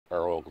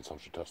our oil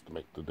consumption test to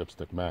make the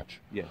dipstick match.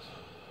 Yes.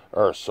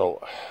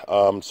 So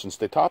since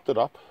they topped it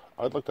up,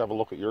 I'd like to have a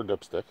look at your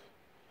dipstick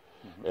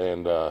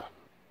and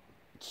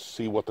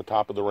see what the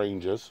top of the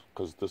range is,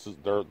 because this is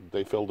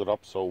they filled it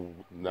up, so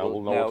now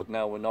we'll know.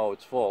 Now we know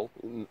it's full.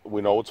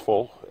 We know it's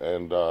full,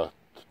 and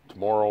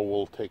tomorrow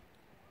we'll take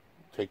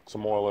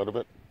some oil out of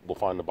it. We'll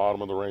find the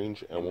bottom of the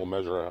range, and we'll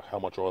measure how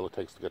much oil it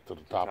takes to get to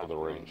the top of the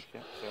range.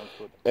 Yeah, sounds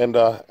good. And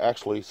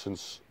actually,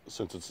 since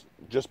it's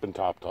just been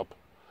topped up,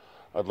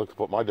 I'd like to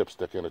put my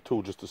dipstick in it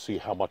too, just to see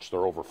how much they're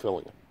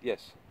overfilling it.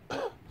 Yes.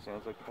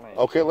 Sounds like a plan.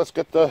 Okay, let's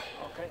get the...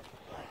 Okay.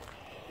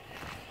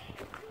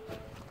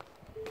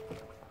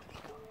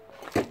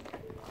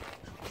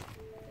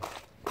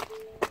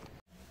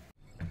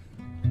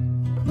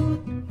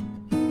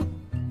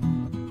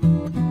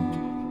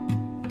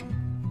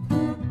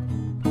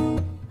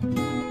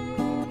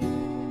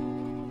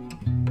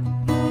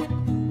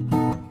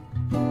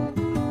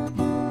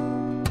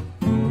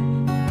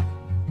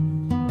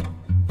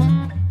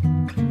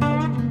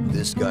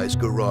 This Guy's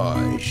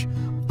Garage.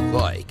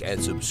 Like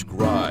and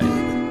subscribe.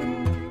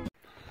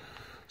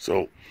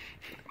 So,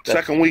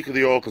 second week of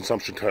the oil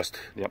consumption test.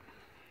 Yep.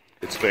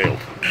 It's failed.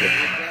 Yep.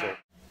 So.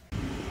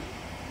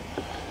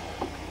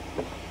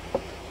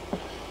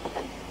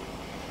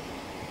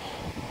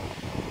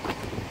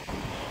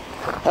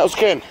 How's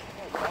Ken?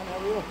 How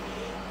are you?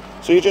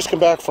 So you just come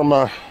back from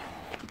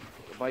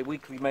My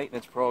weekly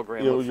maintenance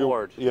program with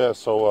Ford. Yeah,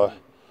 so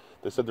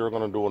they said they were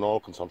going to do an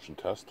oil consumption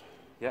test.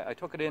 Yeah, I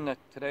took it in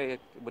today. It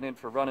went in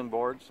for running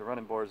boards. The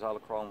running boards, all the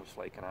chrome was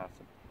flaking off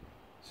them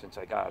since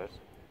I got it.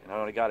 And I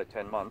only got it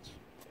 10 months.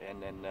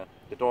 And then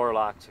the door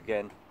locks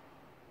again.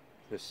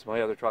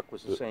 My other truck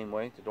was the same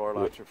way. The door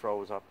locks are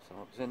froze up. So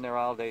it was in there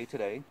all day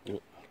today,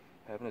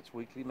 having its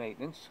weekly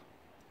maintenance.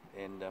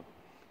 And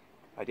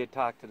I did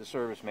talk to the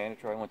service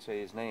manager. I won't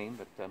say his name,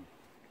 but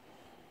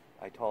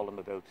I told him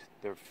about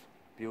their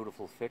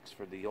beautiful fix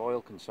for the oil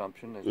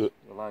consumption,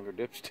 the longer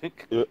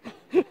dipstick.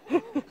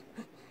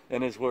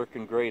 And it's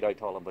working great, I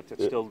told him, but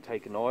it's still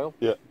taking oil,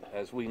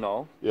 as we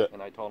know.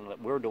 And I told him that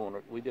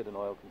we did an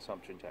oil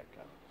consumption check.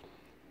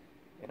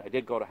 And I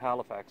did go to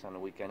Halifax on the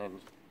weekend,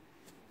 and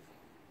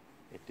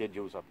it did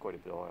use up quite a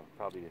bit of oil,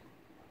 probably a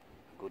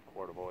good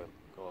quart of oil,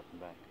 go up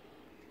and back.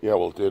 Yeah,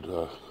 well, it did,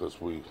 because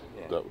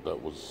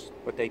that was...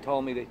 But they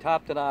told me they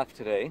topped it off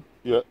today.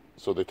 Yeah,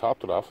 so they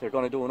topped it off. They're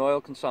going to do an oil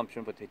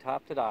consumption, but they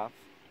topped it off.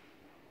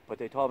 But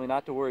they told me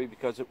not to worry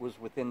because it was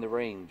within the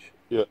range.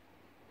 Yeah.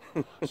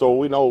 So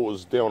we know it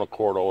was down a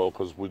quart of oil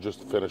because we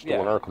just finished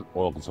doing our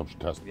oil consumption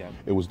test. Yeah.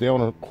 It was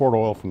down a quart of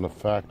oil from the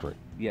factory.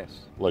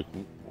 Yes. Like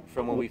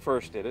from when we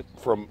first did it.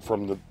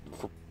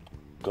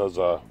 Because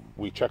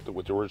we checked it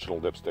with the original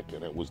dipstick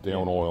and it was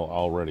down oil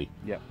already.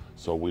 Yeah.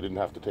 So we didn't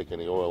have to take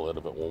any oil out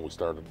of it when we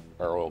started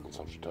our oil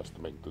consumption test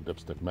to make the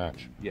dipstick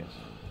match. Yes.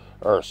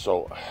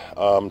 So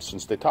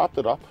since they topped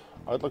it up,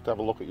 I'd like to have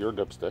a look at your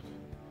dipstick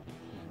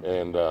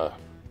and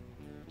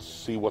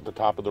see what the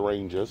top of the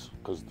range is,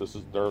 because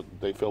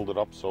they filled it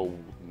up, so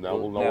now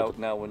we'll know.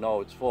 Now we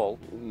know it's full.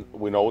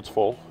 We know it's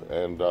full,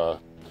 and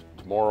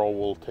tomorrow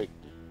we'll take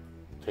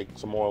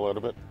some oil out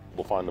of it.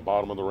 We'll find the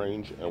bottom of the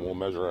range, and we'll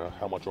measure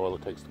how much oil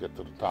it takes to get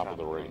to the top of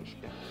the range.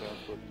 Yeah, sounds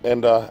good.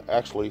 And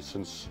actually,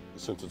 since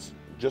it's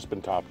just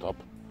been topped up,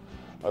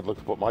 I'd like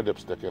to put my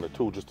dipstick in it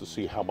too, just to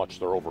see how much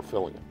they're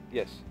overfilling it.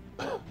 Yes.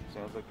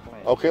 Sounds like a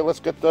plan. Okay, let's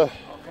get the...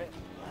 Okay.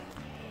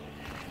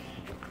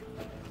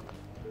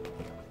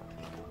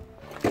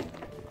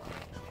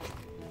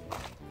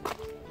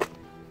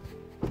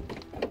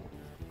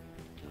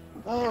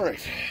 All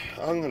right,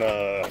 I'm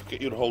gonna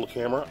get you to hold the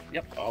camera.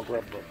 Yep. I'll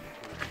grab the...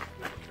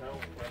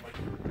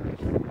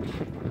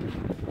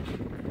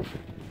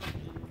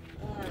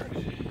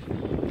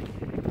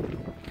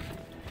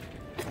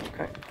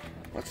 Okay.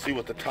 Let's see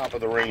what the top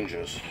of the range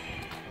is.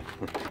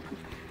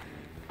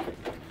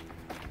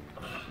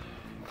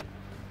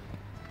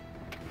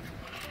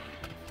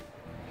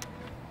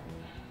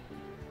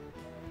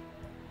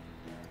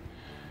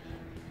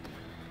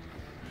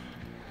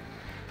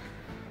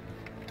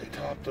 They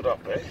topped it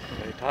up, eh?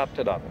 They topped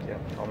it up, yeah.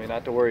 Told me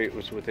not to worry, it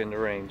was within the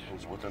range. It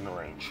was within the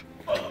range.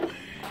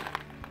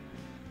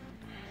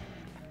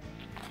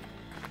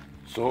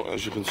 So,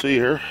 as you can see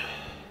here,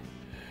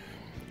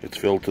 it's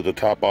filled to the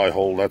top eye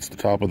hole. That's the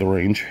top of the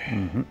range.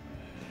 Mm-hmm.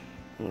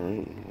 All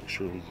right, make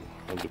sure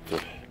I'll get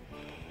the...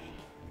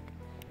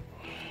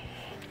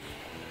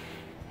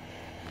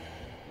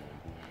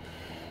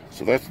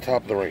 So that's the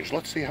top of the range.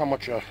 Let's see how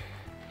much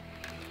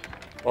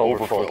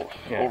overfill.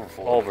 Yeah,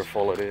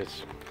 overfull it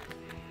is.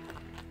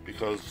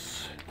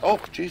 Because, oh,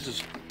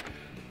 Jesus.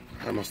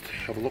 I must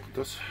have a look at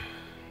this.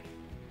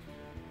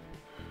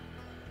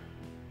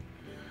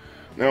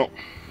 Now,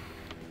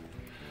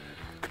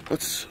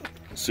 let's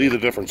see the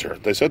difference here.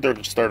 They said they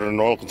started an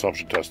oil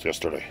consumption test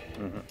yesterday.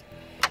 Mm-hmm.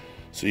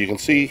 So you can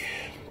see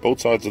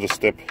both sides of the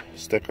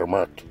stick are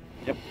marked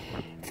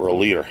for a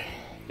liter.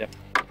 Yep.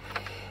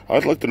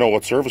 I'd like to know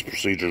what service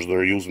procedures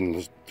they're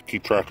using to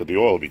keep track of the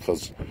oil,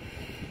 because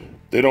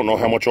they don't know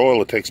how much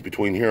oil it takes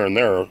between here and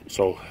there.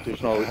 So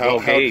there's no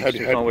gauge. There's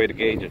no way to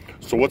gauge it.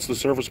 So what's the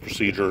service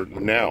procedure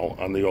now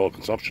on the oil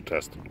consumption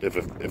test if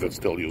it's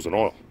still using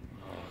oil?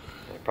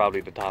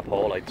 Probably the top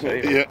hole, I'd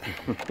say.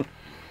 Yeah.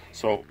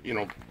 So, you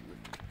know,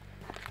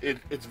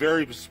 it's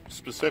very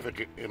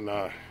specific in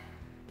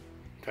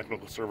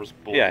Technical Service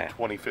Bulletin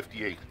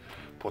 2058.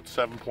 Put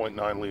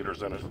 7.9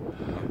 liters in it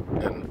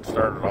and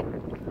start it up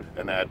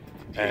and add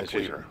 8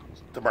 liter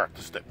to mark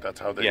the stick. That's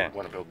how they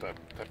went about that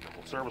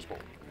Technical Service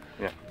Bulletin.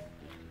 Yeah.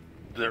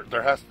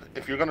 There has,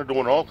 if you're going to do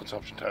an oil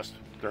consumption test,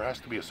 there has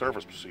to be a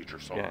service procedure.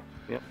 So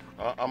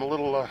I'm a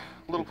little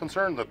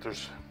concerned that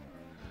there's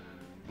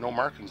no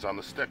markings on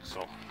the stick.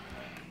 So,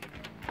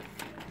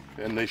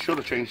 and they should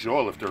have changed the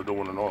oil if they're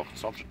doing an oil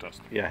consumption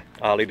test. Yeah,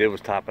 all he did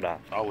was top it off.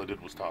 All they did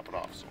was top it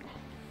off. So,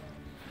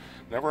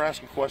 never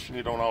ask a question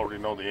you don't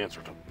already know the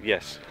answer to.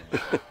 Yes.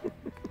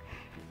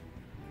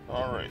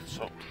 All right,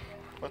 so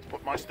let's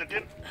put my stick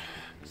in.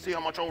 See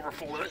how much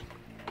overfull it is.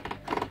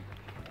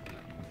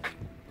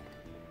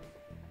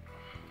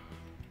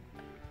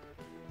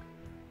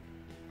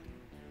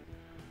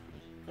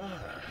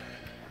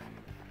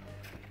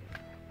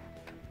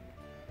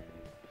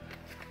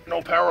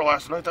 No power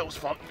last night, that was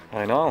fun.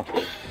 I know,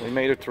 we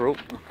made it through.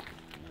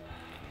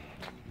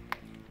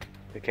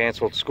 They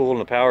canceled school and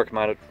the power came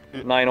out at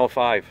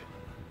 9:05.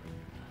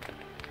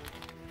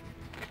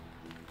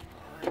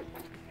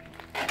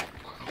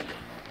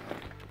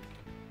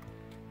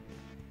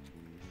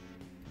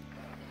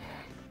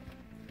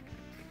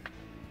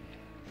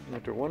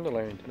 Winter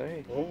Wonderland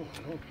today. Oh,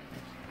 no.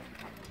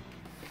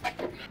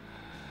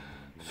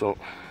 So,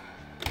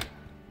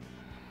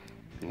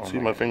 you can see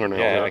my fingernail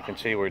yeah, there. I can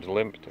see where it's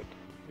limited.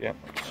 Yeah,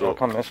 so I'll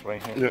come this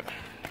way. Yeah.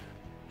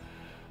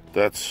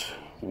 That's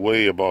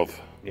way above.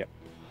 Yeah.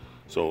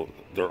 So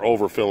they're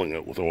overfilling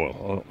it with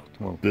oil.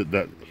 Oh,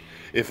 that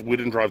if we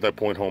didn't drive that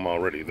point home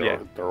already, they're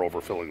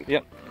overfilling.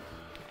 Yep.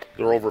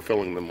 They're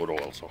overfilling them with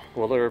oil. So.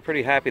 Well, they were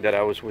pretty happy that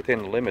I was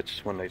within the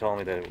limits when they told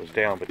me that it was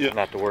down, but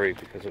not to worry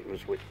because it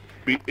was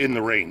in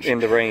the range. In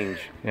the range.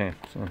 Yeah.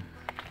 So.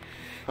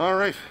 All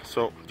right.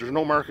 So there's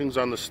no markings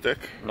on the stick.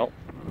 Nope.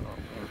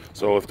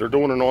 So if they're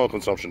doing an oil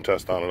consumption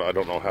test on it, I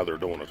don't know how they're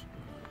doing it.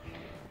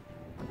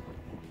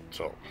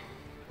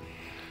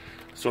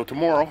 So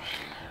tomorrow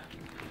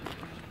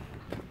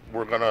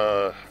we're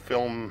gonna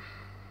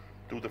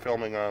do the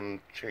filming on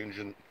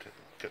changing.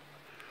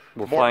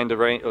 We'll find the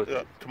range.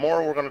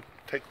 Tomorrow we're gonna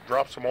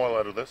drop some oil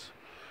out of this.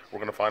 We're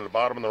gonna find the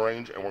bottom of the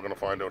range, and we're gonna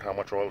find out how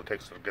much oil it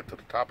takes to get to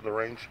the top of the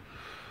range.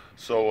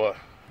 So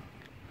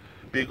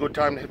be a good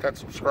time to hit that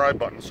subscribe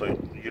button, so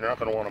you're not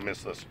gonna want to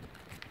miss this.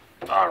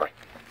 All right.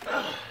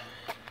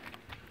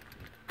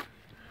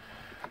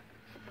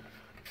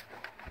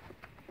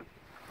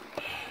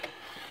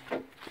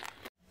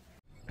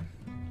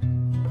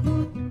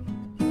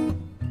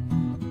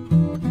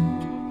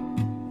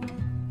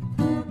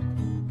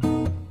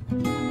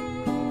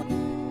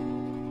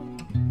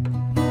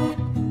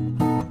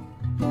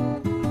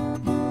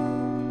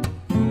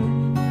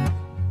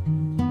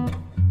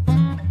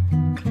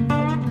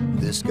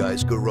 This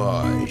Guy's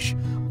Garage.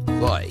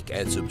 Like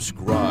and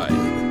subscribe.